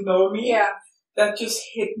 "Don't ignore me." Yeah. That just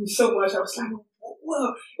hit me so much. I was like, whoa.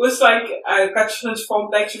 It was like I got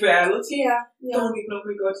transformed back to reality. Yeah. Don't ignore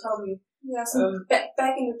me, God, tell me. Yeah, so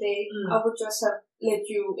back in the day, I would just have let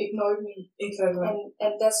you ignore me. Exactly.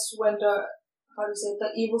 And that's when the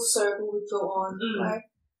evil circle would go on, right?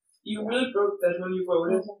 You really broke that when you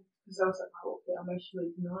wrote it, because I was like, oh, okay, I'm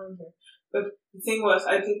actually ignoring her. But the thing was,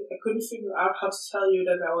 I couldn't figure out how to tell you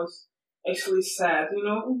that I was actually sad, you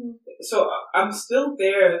know? So I'm still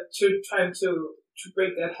there to trying to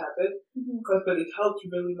break that habit, but it helped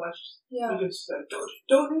really much. Yeah. You just said,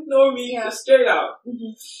 don't ignore me, just straight out.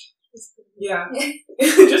 Yeah.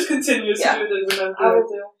 Just continue to do that when I'm I will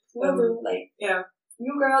do. Will do. Like,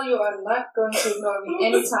 you girl, you are not going to ignore me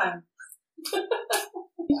anytime.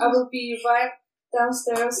 I will be right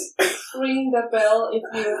downstairs ringing the bell if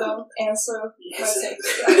you don't answer my text.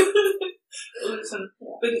 Listen,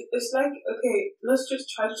 but it's like, okay, let's just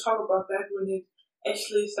try to talk about that when it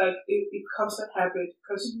actually is like, it becomes a habit,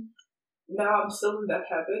 because now I'm still in that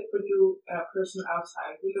habit, but you are a person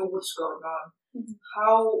outside, you know what's going on.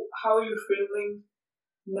 How are you feeling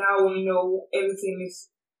now when you know everything is,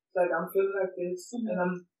 like, I'm feeling like this,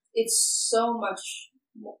 and it's so much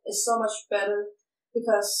better,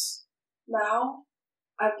 because now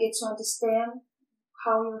I get to understand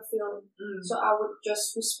how you're feeling. So I would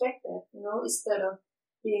just respect that, you know, instead of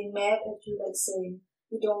being mad at you, like saying,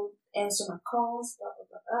 you don't answer my calls, blah, blah,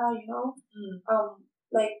 blah, blah, you know?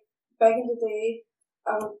 Like, back in the day,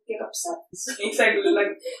 I would get upset. Exactly.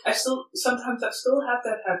 Like, sometimes I still have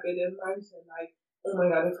that habit in mindset, like, oh my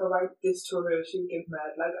god, if I write this to her, she'll get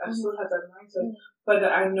mad. Like, I still have that mindset. But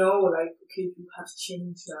I know, like, okay, you have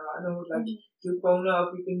changed now. I know, like, you've grown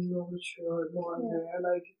up, you've been more mature, more aware.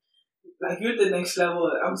 Like, you're the next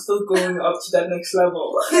level. I'm still going up to that next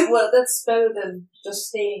level. Well, that's better than just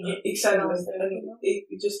staying. Exactly. And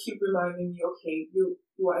it just keep reminding me, okay, you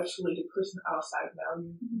are actually the person outside now.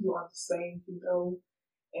 You understand, you know,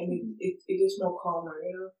 and it is more calmer,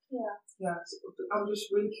 you know? Yeah. So I'm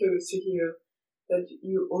just really curious to hear that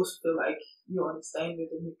you also feel like you understand it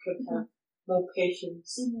and you can have more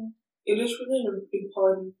patience. It is really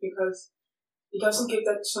important because it doesn't give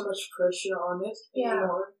that so much pressure on it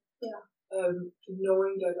anymore.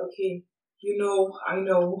 Knowing that, okay, you know, I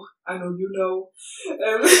know, you know.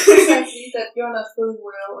 Exactly, that you're not feeling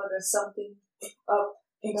well or there's something up.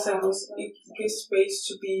 Exactly. It gives space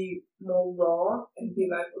to be more raw and be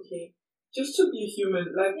like, okay, just to be a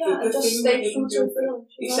human, like yeah, the just thing stay we true didn't to do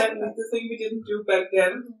feelings. exactly the thing we didn't do back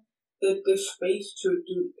then. The space to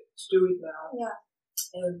do it now. Yeah.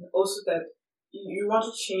 And also that you want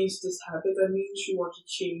to change this habit. That means you want to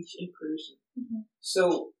change in person.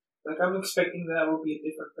 So, like, I'm expecting that I will be a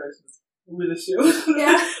different person really soon.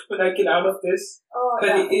 Yeah. When I get out of this. Oh,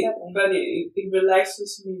 but yeah, it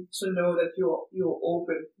relaxes me to know that you're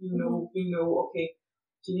open. You know, okay,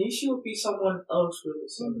 Dennisha will be someone else really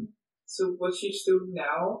soon. So what she's doing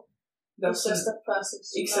now it's just a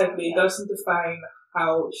process. Exactly. It doesn't define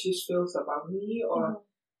how she feels about me or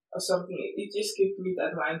something. It just gives me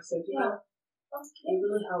that mindset, you know. It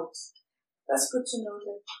really helps. That's good to know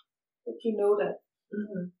that you know that.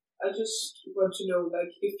 I just want to know,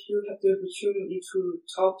 like, if you have the opportunity to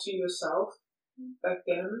talk to yourself back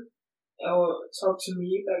then, or talk to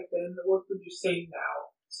me back then, what would you say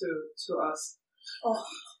now to us? Oh,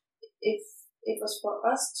 if it was for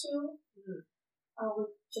us two, I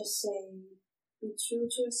would just say be true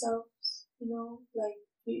to yourselves. You know, like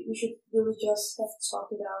we should really just have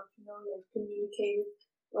talked it out. You know, like communicate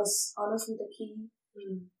was honestly the key.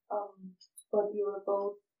 But we were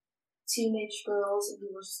both teenage girls and we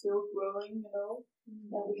were still growing, you know,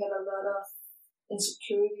 and we had a lot of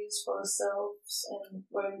insecurities for ourselves and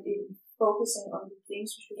weren't even focusing on the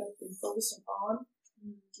things we should have been focusing on.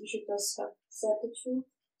 We should just have said the truth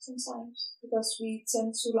sometimes, because we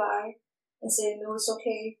tend to lie and say no, it's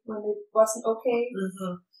okay when it wasn't okay.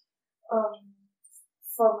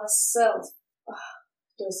 For myself,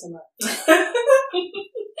 there's a lot.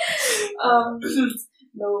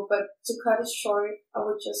 No, but to cut it short, I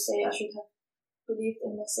would just say I should have believed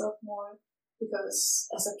in myself more, because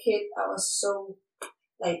as a kid I was so,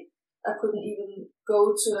 like, I couldn't even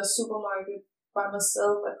go to the supermarket by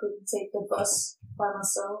myself. I couldn't take the bus by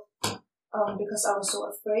myself because I was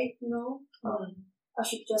so afraid, you know. I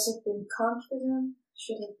should just have been confident,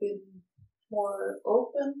 should have been more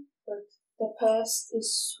open, but the past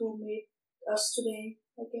is who made us today,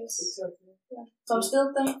 I guess. Exactly. Yeah. So I'm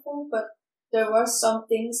still thankful, but there were some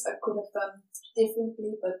things I could have done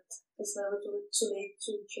differently, but it's never too late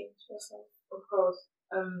to change yourself. Of course.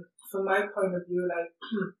 From my point of view, like,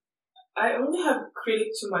 I only have a critic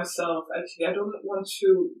to myself, actually. I don't want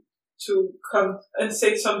to come and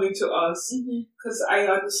say something to us, because I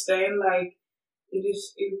understand, like, it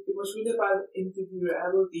was really about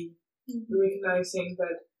individuality, recognizing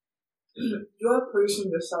that you're a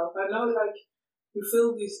person yourself. I know, like, you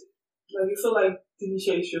feel like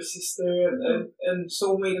Dennisha is your sister and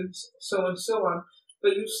soulmate and so on,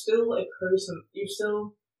 but you're still a person. You're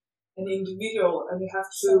still an individual, and you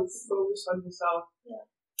have to focus on yourself.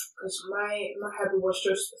 Because my habit was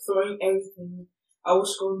just throwing everything I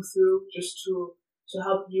was going through just to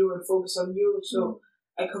help you and focus on you. So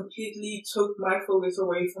I completely took my focus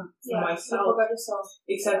away from myself. You forgot yourself.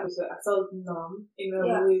 Exactly. So I felt numb in a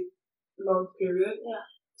really long period.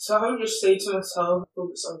 So I would just say to myself,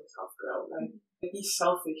 focus on yourself, girl. Like, be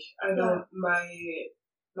selfish. I know my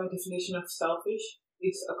definition of selfish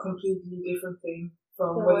is a completely different thing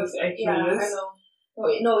from what it actually is. I know.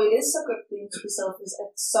 No, it is a good thing to be selfish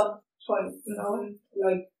at some point, you know?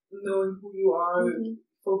 Like, knowing who you are,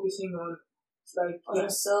 focusing on, like, on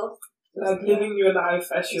yourself. Like, living your life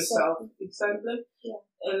as yourself. Exactly. Yeah.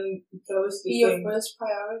 And that was the be thing. Your first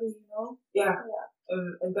priority, you know? Yeah.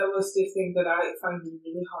 And that was the thing that I find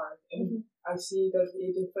really hard. And I see that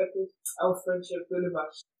it affected our friendship really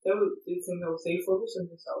much. That was the thing I would say, focus on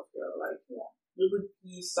yourself, girl. Like, really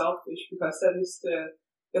be selfish, because that is the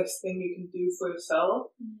best thing you can do for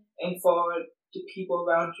yourself and for the people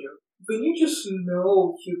around you. When you just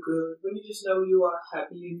know you're good, when you just know you are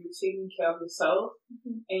happy and you're taking care of yourself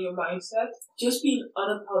and your mindset, just being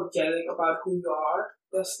unapologetic about who you are,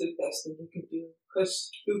 that's the best thing you can do. Because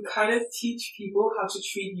you kind of teach people how to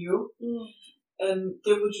treat you, and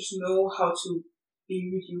they will just know how to be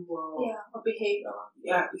with you well. Yeah, or behave.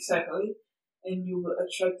 Yeah, exactly. And you will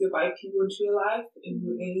attract the right people into your life, and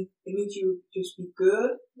your energy will just be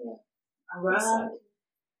good around. Exactly.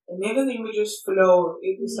 And everything will just flow.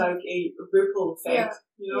 It is like a ripple effect,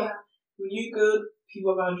 you know? When you're good,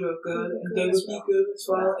 people around you are good, and they will be good as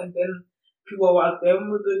well, and then people around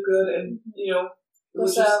them will be good, and, you know,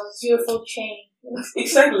 it's a beautiful chain.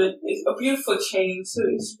 Exactly. It's a beautiful chain, so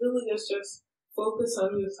it's really just focus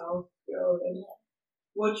on yourself, girl, and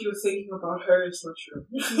what you're thinking about her is not true.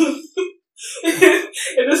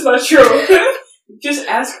 It is not true. Just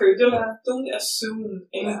ask her. Don't assume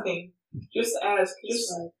anything. Just ask.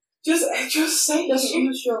 Just say. Just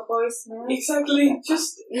use your voice, man. Exactly.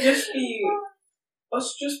 Just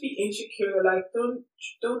be insecure. Like,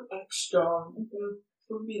 don't act strong.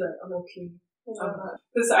 Don't be like, I'm okay.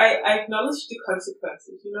 Because I acknowledge the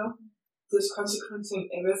consequences, you know? There's consequences in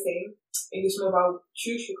everything. And it's more about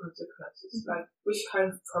choose your consequences. Like, which kind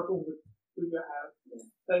of problem would you have? Yeah.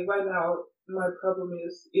 Like, right now, my problem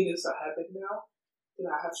is, it is a habit now that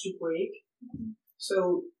I have to break.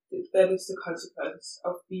 So, that is the consequence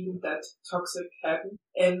of being that toxic habit.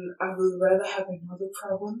 And I would rather have another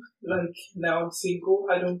problem. Like, now I'm single,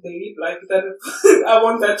 I don't date. Like, that I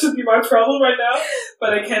want that to be my problem right now.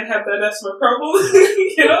 But I can't have that as my problem,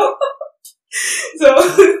 you know? So,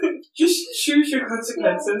 just choose your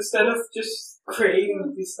consequences instead of just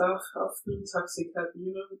creating this stuff of being toxic habit,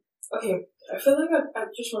 you know? Okay, I feel like I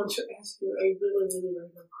just want to ask you a really, really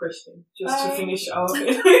random question just to finish off.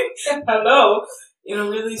 Hello! In a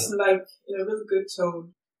really good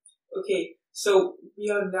tone. Okay, so we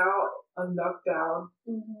are now on lockdown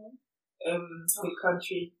in the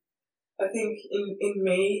country. I think in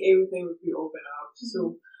May everything will be open up.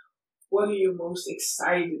 So what are you most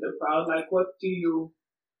excited about? Like, what do you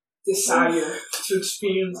desire to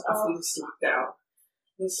experience after this lockdown?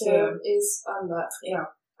 There is a lot. Yeah.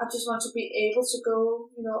 I just want to be able to go,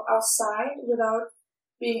 outside without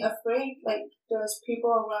being afraid. Like, there's people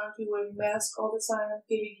around you wearing masks all the time,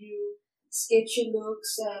 giving you sketchy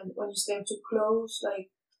looks, and when you stand too close, like,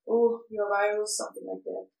 oh, you're viral, something like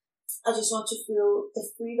that. I just want to feel the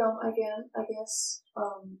freedom again, I guess.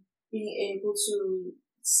 Being able to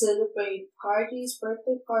celebrate parties,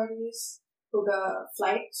 birthday parties, book a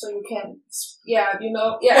flight so you can,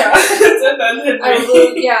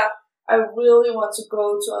 I really want to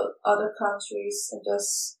go to other countries and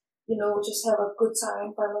just have a good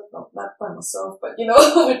time not by myself, but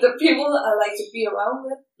with the people I like to be around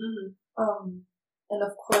with. And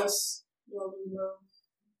of course,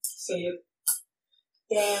 say it.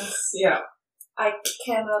 Dance. Yeah. I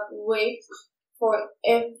cannot wait for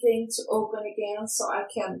everything to open again so I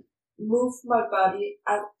can move my body.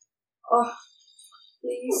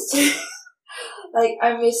 Please. Like,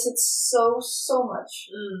 I miss it so much.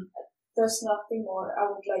 There's nothing more. I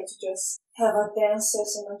would like to just have a dance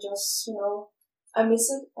session and just, I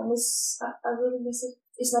miss it. I really miss it.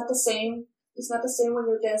 It's not the same. It's not the same when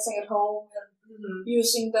you're dancing at home and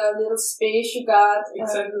using the little space you got.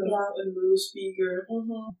 Exactly. And the little speaker.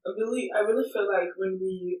 I really feel like when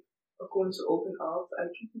we are going to open up,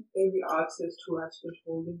 like every artist who has been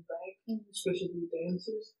holding back, especially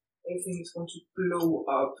dancers, everything is going to blow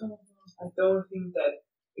up. I don't think that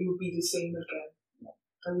it will be the same again.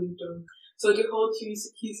 I really don't. So the whole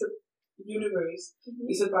Keys of universe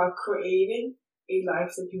is about creating a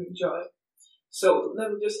life that you enjoy. So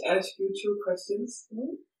let me just ask you 2 questions.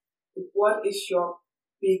 What is your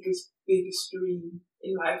biggest dream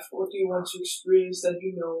in life? What do you want to experience that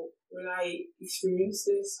when I experience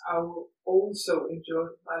this, I will also enjoy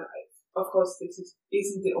my life? Of course, this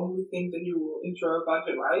isn't the only thing that you will enjoy about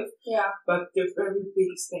your life. Yeah. But the very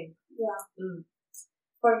biggest thing. Yeah.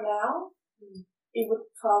 For now, it would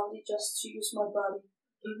probably just to use my body.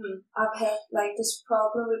 I've had like this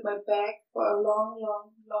problem with my back for a long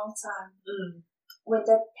time. When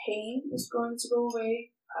that pain is going to go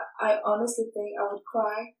away, I honestly think I would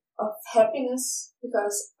cry of happiness,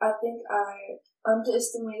 because I think I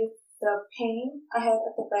underestimated the pain I had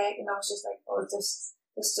at the back, and I was just like, oh,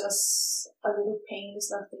 it's just a little pain,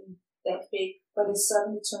 it's nothing that big, but it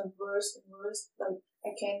suddenly turned worse and worse. Like,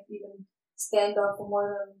 I can't even stand up for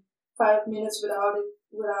more than 5 minutes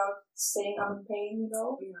without saying I'm in pain,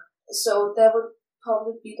 Yeah. So that would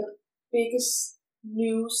probably be the biggest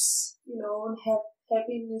news, and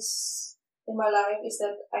happiness in my life is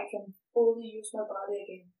that I can fully use my body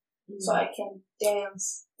again. So I can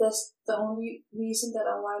dance. That's the only reason that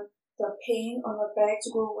I want the pain on my back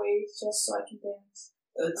to go away, just so I can dance.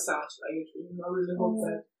 That sounds like a dream. I really hope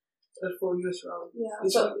that for you as well. Yeah.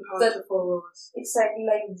 It's really hard to follow us. Exactly.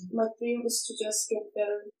 Like, my dream is to just get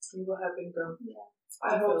better. You will happen, girl. Yeah.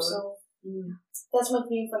 I hope so. That's my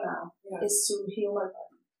dream for now. Yeah. Is to heal my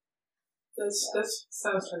body. That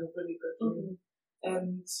sounds like a really good dream.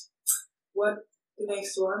 And what the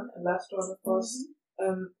next one, and last one, of course.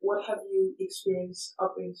 What have you experienced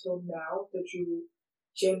up until now that you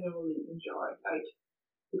genuinely enjoy? Like,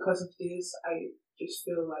 because of this, I just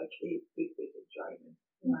feel like a big enjoyment.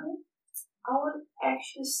 I would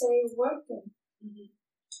actually say working.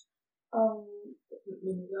 Let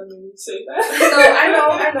me say that. No,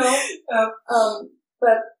 I know.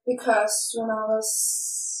 But because when I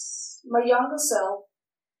was my younger self,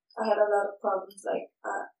 I had a lot of problems. Like,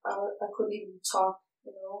 I couldn't even talk.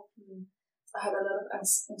 I had a lot of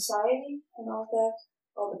anxiety and all that,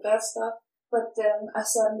 all the bad stuff. But then I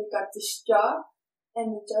suddenly got this job,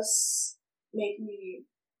 and it just made me.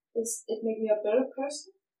 It made me a better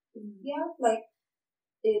person. yeah, like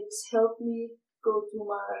it's helped me go through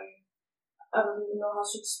my. I don't even know how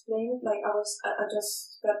to explain it. Like I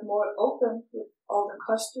just got more open with all the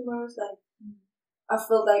customers. Like I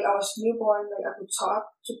felt like I was newborn. Like I could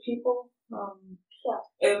talk to people. Yeah.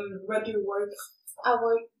 Where do you work? I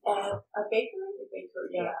work at a bakery. A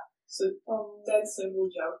bakery, yeah. So that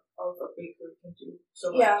simple job of a bakery can do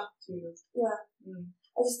so Yeah. much to you. Yeah.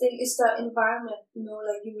 I just think it's the environment,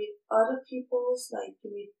 like you meet other people's, like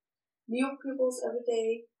you meet new people's every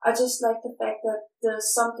day. I just like the fact that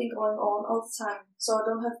there's something going on all the time. So I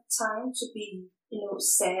don't have time to be,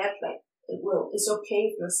 sad. Like, it's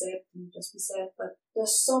okay if you're sad, you just be sad. But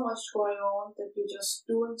there's so much going on that you're just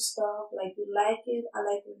doing stuff, like you like it. I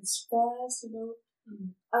like when it's fast,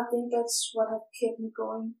 I think that's what has kept me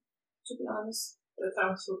going, to be honest. That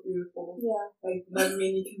sounds so beautiful. Yeah. Like, not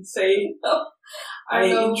many can say, I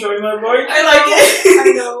enjoy my work. I like it.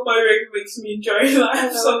 I know. My work makes me enjoy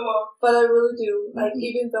life so much. But I really do. Like,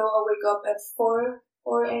 even though I wake up at 4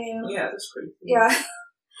 a.m. Yeah, that's crazy. Yeah.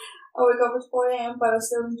 I wake up at 4 a.m., but I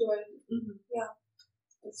still enjoy it. Yeah.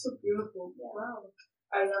 That's so beautiful. Yeah. Wow.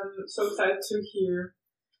 I am so excited to hear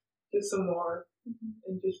just some more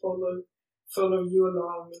and just follow you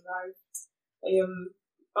along in life.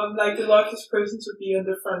 I'm like the luckiest person to be on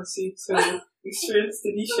the front seat to experience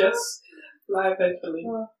Dennisha's life actually.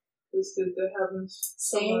 Because that happens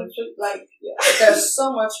so much. Like, there's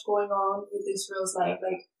so much going on with this girl's life.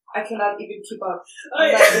 Like, I cannot even keep up.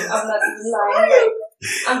 I'm not even lying. Like,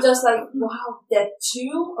 I'm just like, wow, that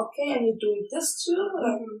too? Okay, and you're doing this too?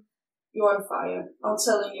 Like, you're on fire. I'm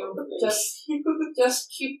telling you. Just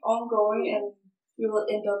keep on going and you will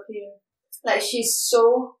end up here. Like, she's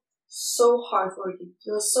so hardworking.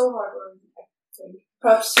 You're so hardworking.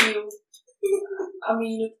 Props to you. I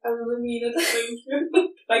mean it. I really mean it. Thank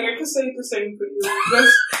you. Like, I can say the same for you.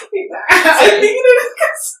 I mean it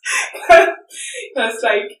because,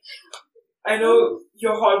 like, I know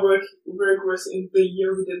your hard work was in the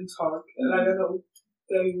year we didn't talk. And like, I know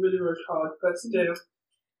that you really worked hard, but the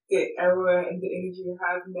era and the energy you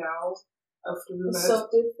have now after we met. It's so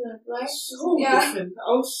different, right? So different.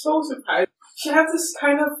 I was so surprised. She has this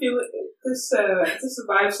kind of feeling, this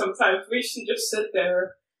vibe sometimes where she just sit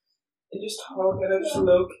there and just talk and I just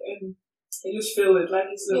look and I just feel it. Like,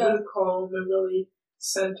 it's really calm and really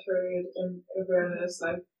centered and awareness.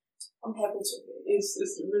 Like, I'm happy to hear it.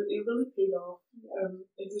 It really paid off.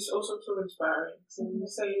 It is also so inspiring. So when you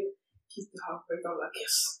say it, keep the hard work, I'm like,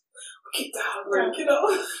 yes, keep the hard work,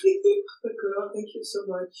 But girl, thank you so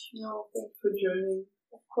much. No, thank you for joining.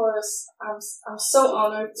 Of course, I'm so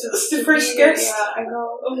honored to the first guest. Yeah, I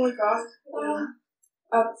know. Oh my god.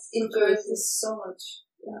 I've enjoyed this so much.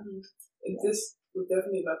 Yeah. And this would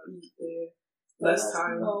definitely not be the last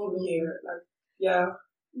time you hear. Like, yeah.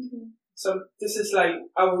 So this is like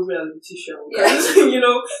our reality show. Because,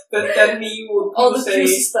 that meme where people all the say,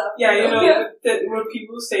 stuff. Yeah, that where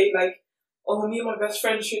people say like, oh, me and my best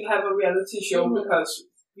friend should have a reality show because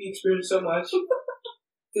we experience so much.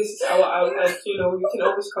 This is our outlet, you can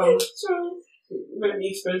always come. When we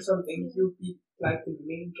experience something, you'll be like the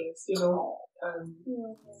main guest, So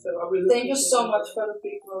I really thank you so much for the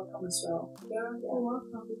big welcome as well. Yeah, you're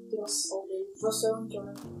welcome. It was so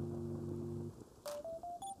enjoyable.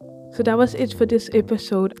 So that was it for this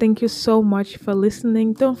episode. Thank you so much for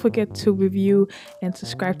listening. Don't forget to review and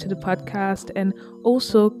subscribe to the podcast, and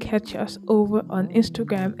also catch us over on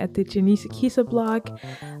Instagram at the Dennisha blog.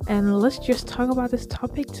 And let's just talk about this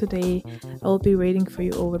topic today. I'll be waiting for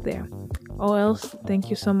you over there. All else, thank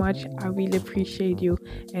you so much. I really appreciate you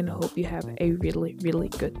and hope you have a really, really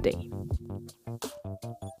good day.